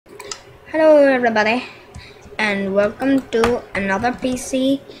Hello everybody, and welcome to another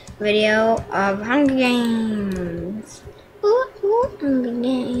PC video of Hunger Games. Hunger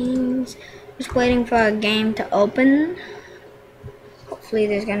Games. Just waiting for a game to open. Hopefully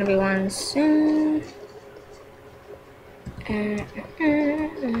there's gonna be one soon.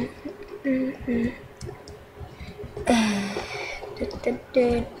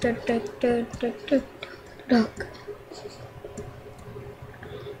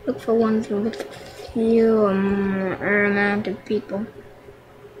 Look for ones with few amount of people.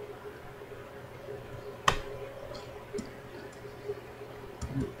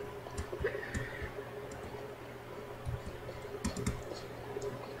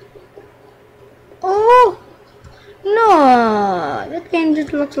 Oh no! That game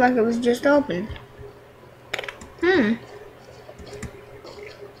just looks like it was just open. I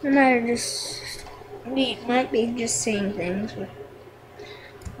might be just seeing things. But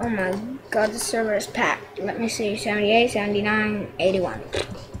oh my god, the server is packed. Let me see, 78, 79, 81.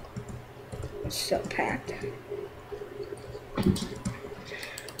 It's so packed.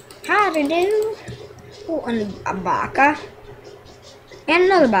 How to do? Oh, and a baka. And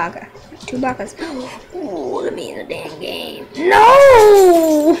another baka. 2 bakas. Oh, let me in the damn game.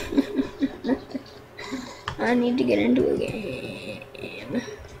 No! I need to get into a game.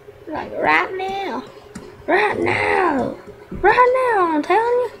 Like right now. Right now. Right now, I'm telling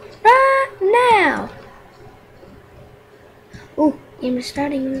you. Right now. Oh, game is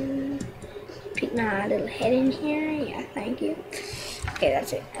starting. Peek my little head in here. Yeah, thank you. Okay,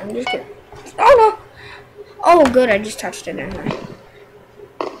 that's it. I'm just gonna. Oh no! Oh, good. I just touched it anyway.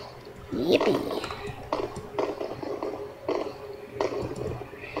 Yippee.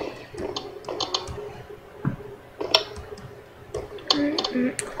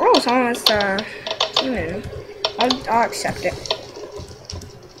 Oh, someone's teaming. I'll accept it.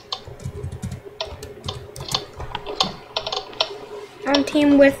 I'm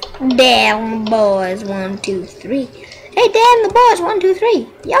team with Damn Boys 1 2 3. Hey, Damn the Boys 1 2 3.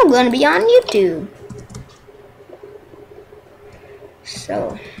 Y'all gonna be on YouTube.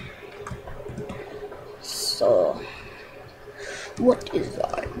 So what is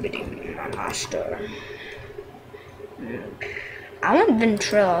that bidding, my master? I want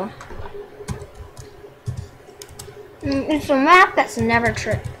Ventrilo. It's a map that's never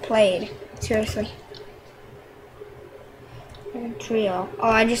played. Seriously. Ventrilo. Oh,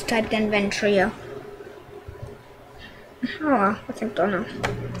 I just typed in Ventrilo. Oh, well, I think they'll know.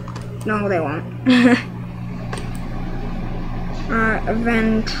 No, they won't.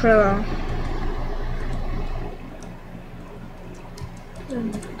 Ventrilo.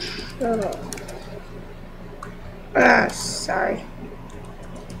 Sorry.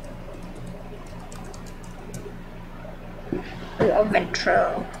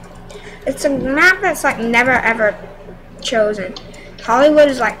 Ventrilo. It's a map that's like never ever chosen. Hollywood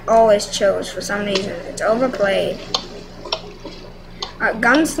is like always chose for some reason. It's overplayed.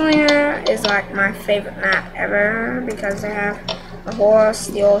 Gunslinger is like my favorite map ever because they have the horse,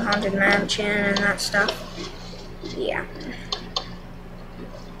 the old haunted mansion, and that stuff. Yeah.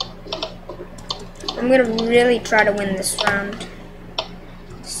 I'm gonna really try to win this round.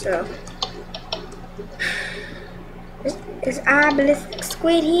 So, is our ballistic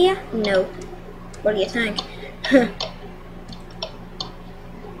squid here? No. What do you think?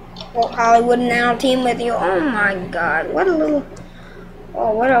 Well, Hollywood and I'll team with you. Oh my god, what a little.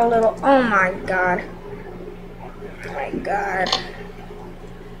 Oh, what a little. Oh my god. Oh my god.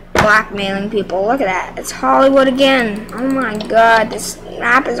 Blackmailing people. Look at that. It's Hollywood again. Oh my god. This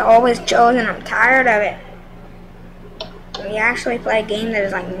map is always chosen. I'm tired of it. We actually play a game that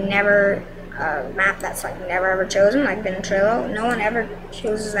is like never a map that's like never ever chosen, like Ventrilo. No one ever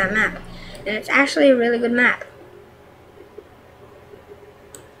chooses that map. And it's actually a really good map.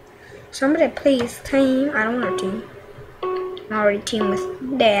 Somebody please team. I don't want to team. I'm already teamed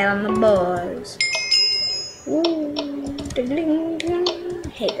with Dad on the Boys. Ooh, I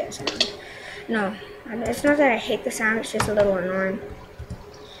hate that sound. No, it's not that I hate the sound, it's just a little annoying.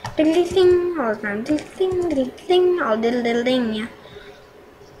 Diddly-ding all the time. Diddly-ding, diddly-ding, all diddle-diddle-ding, yeah.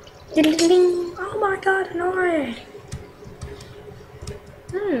 Diddly-ding, oh my god, annoying.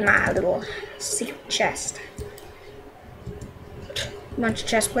 My little secret chest. Bunch of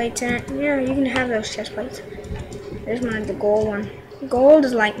chest plates in it. Yeah, you can have those chest plates. There's one of the gold one. Gold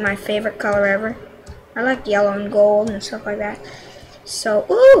is like my favorite color ever. I like yellow and gold and stuff like that. So,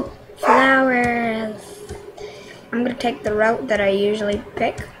 ooh, flowers. I'm gonna take the route that I usually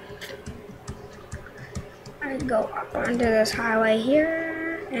pick. I go up onto this highway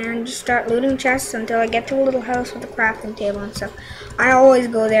here. and just start looting chests until I get to a little house with a crafting table and stuff. I always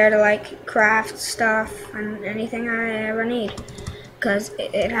go there to like craft stuff and anything I ever need, because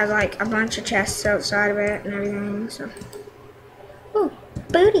it has like a bunch of chests outside of it and everything. So, ooh,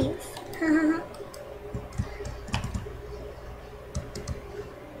 booties.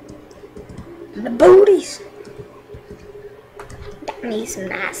 The booties. Got me some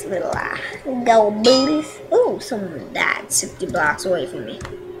nice little gold booties. Ooh, someone died 60 blocks away from me.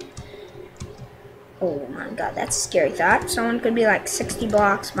 Oh my god, that's a scary thought. Someone could be like 60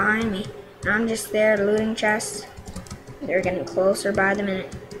 blocks behind me. And I'm just there looting chests. They're getting closer by the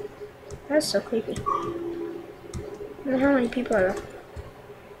minute. That's so creepy. I wonder how many people are left.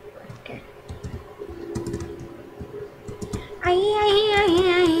 Okay.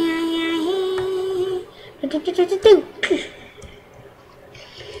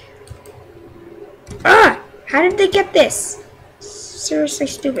 Ah! How did they get this? Seriously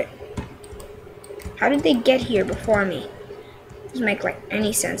stupid. How did they get here before me? Doesn't make like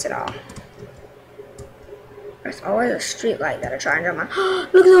any sense at all. There's always a street light that I try and jump on.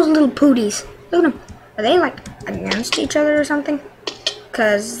 Look at those little pooties. Look at them. Are they like against each other or something?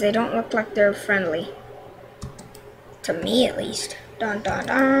 Because they don't look like they're friendly. To me at least. Dun dun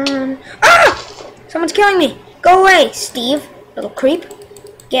dun. Ah! Someone's killing me. Go away, Steve. Little creep.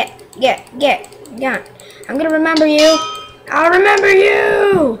 Get. I'm gonna remember you. I'll remember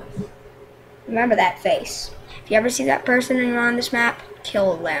you. Remember that face. If you ever see that person and you're on this map,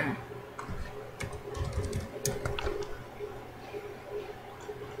 kill them.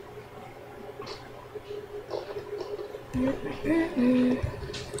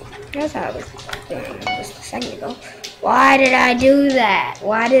 That's how I was doing just a second ago. Why did I do that?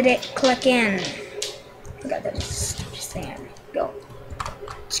 Why did it click in? I got that just thing. Go.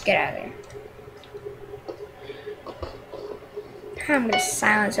 Just get out of there. I'm gonna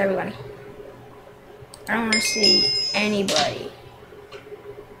silence everybody. I don't want to see anybody.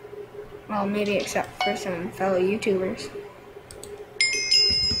 Well, maybe except for some fellow YouTubers.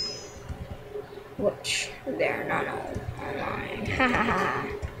 Which they're not online. Ha ha ha.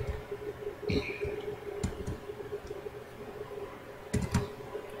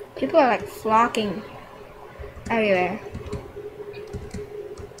 People are like flocking everywhere.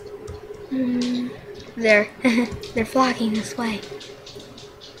 They're flocking this way.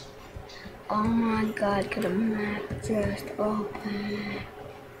 Oh my god, could a map just open?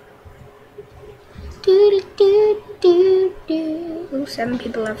 Ooh, 7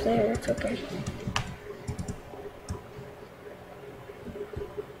 people left there, that's okay.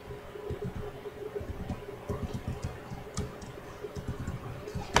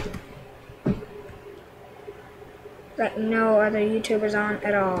 Like no other YouTubers on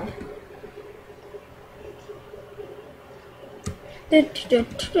at all.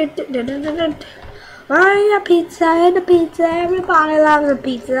 Oh, a pizza and a pizza, everybody loves a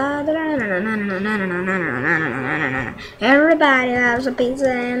pizza. Everybody loves a pizza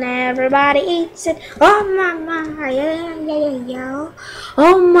and everybody eats it. Oh mama, yeah.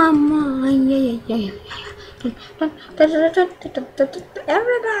 Oh mama, yeah.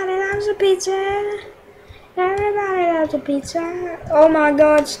 Everybody loves a pizza. Everybody loves a pizza. Oh my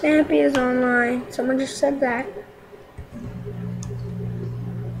god, Stampy is online. Someone just said that.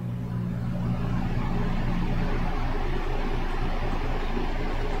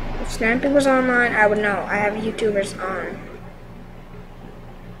 If Stampy was online, I would know. I have YouTubers on.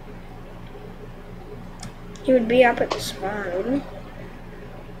 He would be up at the spawn, wouldn't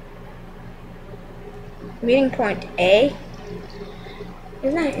he? Meeting point A?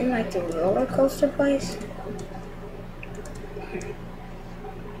 Isn't that in like the roller coaster place?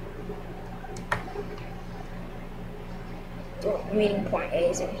 Oh, meeting point A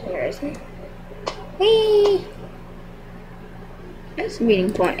is in here, isn't it? Whee! That's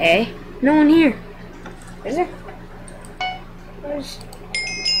meeting point A. No one here. Is there?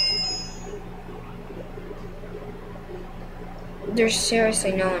 There's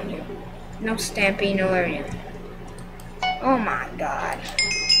seriously no one here. No Stampy, no Arian. Oh my god.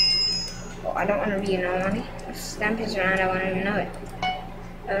 Oh, I don't want to be a nobody. If Stampy's around, I won't even know it.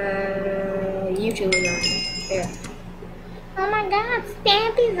 YouTube is on here. Oh my god,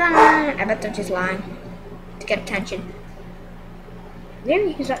 Stampy's on! I bet they're just lying to get attention.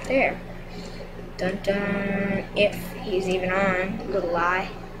 Maybe he's up there. Dun dun. If he's even on, little lie.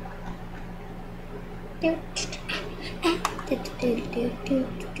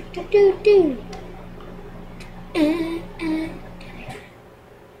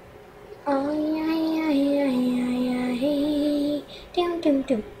 Oh yeah.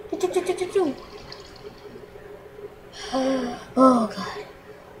 Oh god.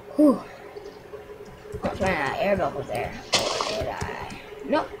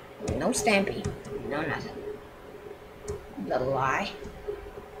 No Stampy. No nothing. Little lie.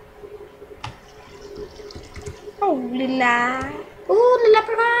 Oh, little eye. Ooh, the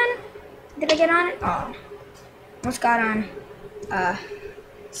leprechaun. Did I get on it? Oh. Almost got on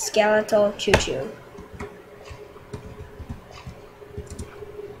skeletal choo-choo.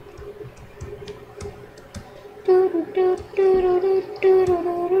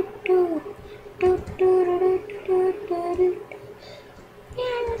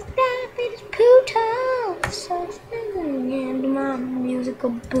 And my musical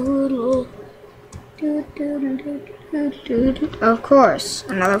boodle. Of course,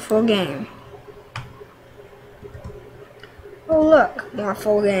 another full game. Oh look, more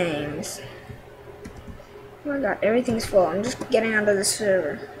full games. Oh my god, everything's full. I'm just getting onto the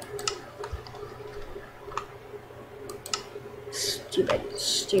server. Stupid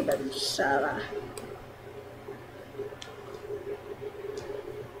server.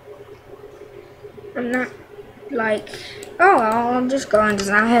 I'm not like, oh well, I'm just going to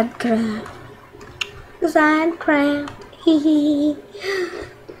Designcraft. Hee.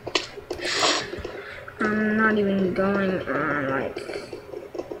 I'm not even going on like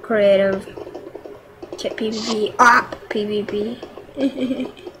creative PvP. PvP.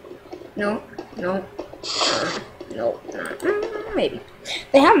 No. Maybe.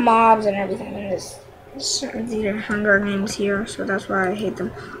 They have mobs and everything in this. These are Hunger Games here, so that's why I hate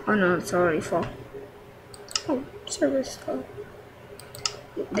them. Oh no, it's already full. Oh, server's full.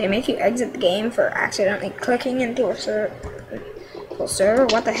 They make you exit the game for accidentally clicking into a full server?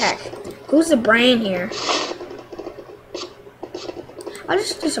 What the heck? Who's the brain here? I'll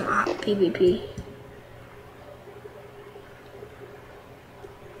just do some PvP.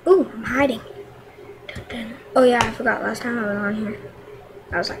 Ooh, I'm hiding. Oh yeah, I forgot last time I was on here.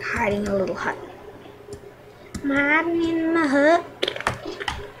 I was like hiding in a little hut. I'm hiding in my hut.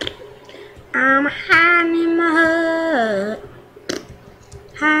 I'm hiding in my hut.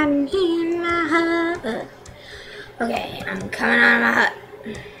 Hiding in my hut. Okay, I'm coming out of my hut.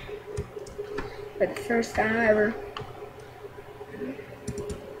 For the first time ever.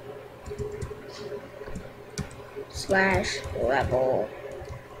 /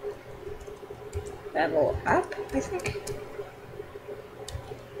 level up, I think.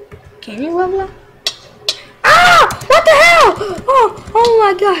 Can you level up? Ah! What the hell? Oh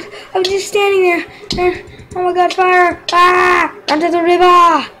my god. I was just standing there. Oh my god, fire. Ah! Onto the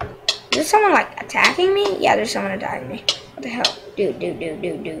river. Is there someone like attacking me? Yeah, there's someone attacking me. What the hell?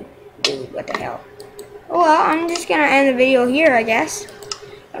 Dude. What the hell? Well, I'm just gonna end the video here, I guess.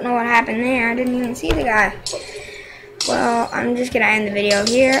 Don't know what happened there. I didn't even see the guy. Well, I'm just gonna end the video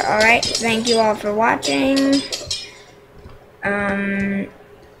here. Alright, thank you all for watching.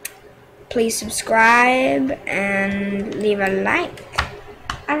 Please subscribe and leave a like.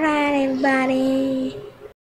 Alright, everybody.